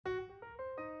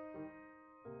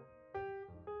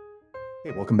Hey,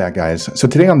 welcome back guys. So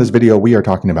today on this video, we are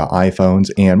talking about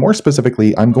iPhones, and more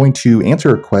specifically, I'm going to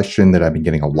answer a question that I've been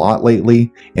getting a lot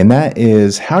lately, and that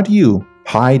is, how do you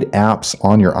hide apps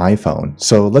on your iPhone?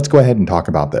 So let's go ahead and talk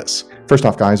about this. First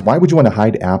off guys, why would you want to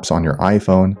hide apps on your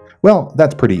iPhone? Well,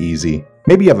 that's pretty easy.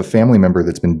 Maybe you have a family member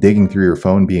that's been digging through your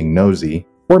phone being nosy,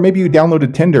 or maybe you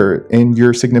downloaded Tinder and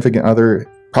your significant other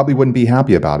probably wouldn't be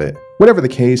happy about it. Whatever the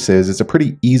case is, it's a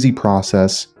pretty easy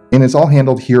process, and it's all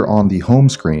handled here on the home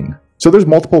screen. So there's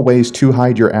multiple ways to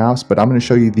hide your apps, but I'm going to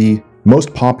show you the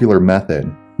most popular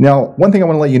method. Now, one thing I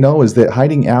want to let you know is that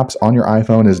hiding apps on your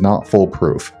iPhone is not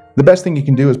foolproof. The best thing you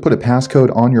can do is put a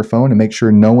passcode on your phone and make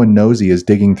sure no one nosy is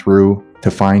digging through to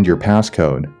find your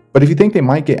passcode. But if you think they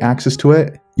might get access to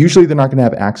it, usually they're not going to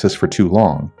have access for too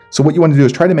long. So what you want to do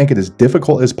is try to make it as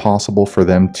difficult as possible for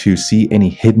them to see any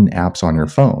hidden apps on your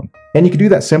phone. And you can do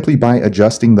that simply by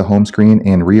adjusting the home screen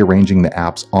and rearranging the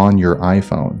apps on your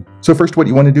iPhone. So first what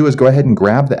you want to do is go ahead and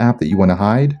grab the app that you want to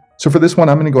hide. So for this one,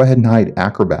 I'm going to go ahead and hide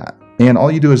Acrobat. And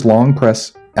all you do is long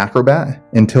press Acrobat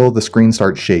until the screen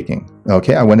starts shaking.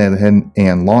 Okay, I went ahead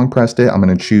and long pressed it. I'm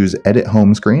going to choose Edit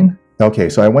Home Screen. Okay,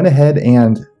 so I went ahead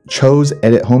and chose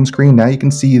Edit Home Screen. Now you can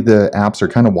see the apps are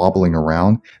kind of wobbling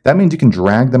around. That means you can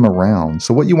drag them around.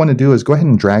 So what you want to do is go ahead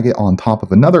and drag it on top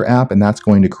of another app, and that's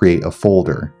going to create a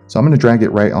folder. So I'm going to drag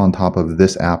it right on top of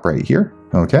this app right here.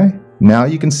 Okay, now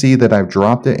you can see that I've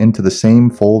dropped it into the same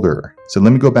folder. So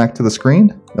let me go back to the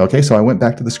screen. Okay, so I went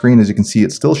back to the screen. As you can see,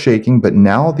 it's still shaking, but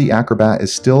now the Acrobat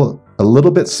is still a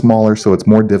little bit smaller, so it's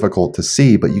more difficult to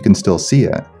see, but you can still see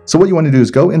it. So what you want to do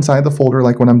is go inside the folder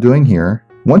like what I'm doing here.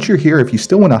 Once you're here, if you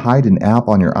still want to hide an app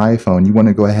on your iPhone, you want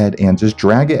to go ahead and just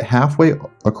drag it halfway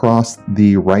across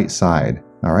the right side.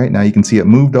 All right, now you can see it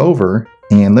moved over,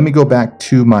 and let me go back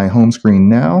to my home screen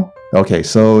now. Okay,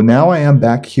 so now I am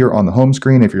back here on the home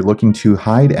screen. If you're looking to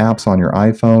hide apps on your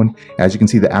iPhone, as you can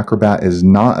see, the Acrobat is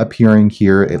not appearing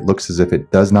here. It looks as if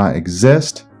it does not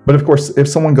exist. But of course, if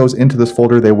someone goes into this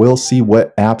folder, they will see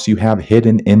what apps you have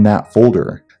hidden in that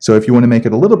folder. So if you want to make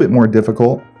it a little bit more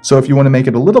difficult,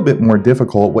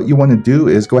 what you want to do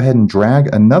is go ahead and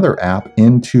drag another app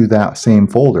into that same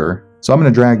folder. So I'm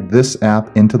going to drag this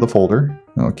app into the folder.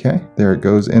 Okay, there it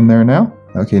goes in there now.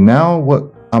 Okay, now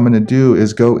what I'm going to do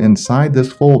is go inside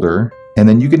this folder, and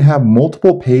then you can have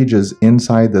multiple pages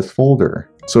inside this folder.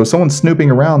 So if someone's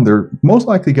snooping around, they're most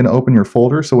likely going to open your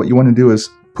folder. So what you want to do is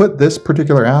put this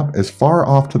particular app as far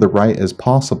off to the right as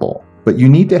possible. But you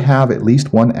need to have at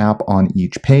least one app on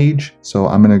each page. So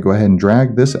I'm going to go ahead and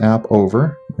drag this app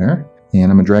over there, and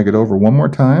I'm going to drag it over one more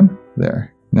time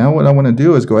there. Now what I want to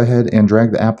do is go ahead and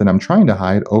drag the app that I'm trying to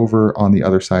hide over on the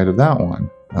other side of that one.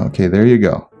 Okay, there you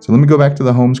go. So let me go back to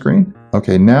the home screen.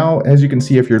 Okay, now as you can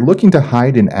see, if you're looking to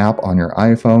hide an app on your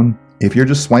iPhone, if you're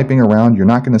just swiping around, you're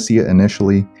not going to see it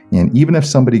initially. And even if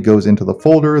somebody goes into the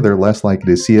folder, they're less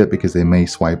likely to see it because they may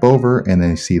swipe over and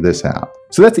they see this app.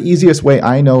 So that's the easiest way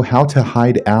I know how to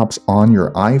hide apps on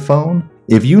your iPhone.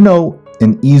 If you know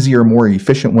an easier, more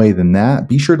efficient way than that,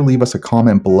 be sure to leave us a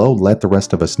comment below, let the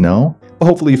rest of us know. But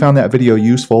hopefully you found that video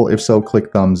useful. If so,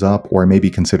 click thumbs up or maybe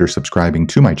consider subscribing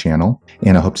to my channel.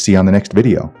 And I hope to see you on the next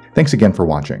video. Thanks again for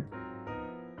watching.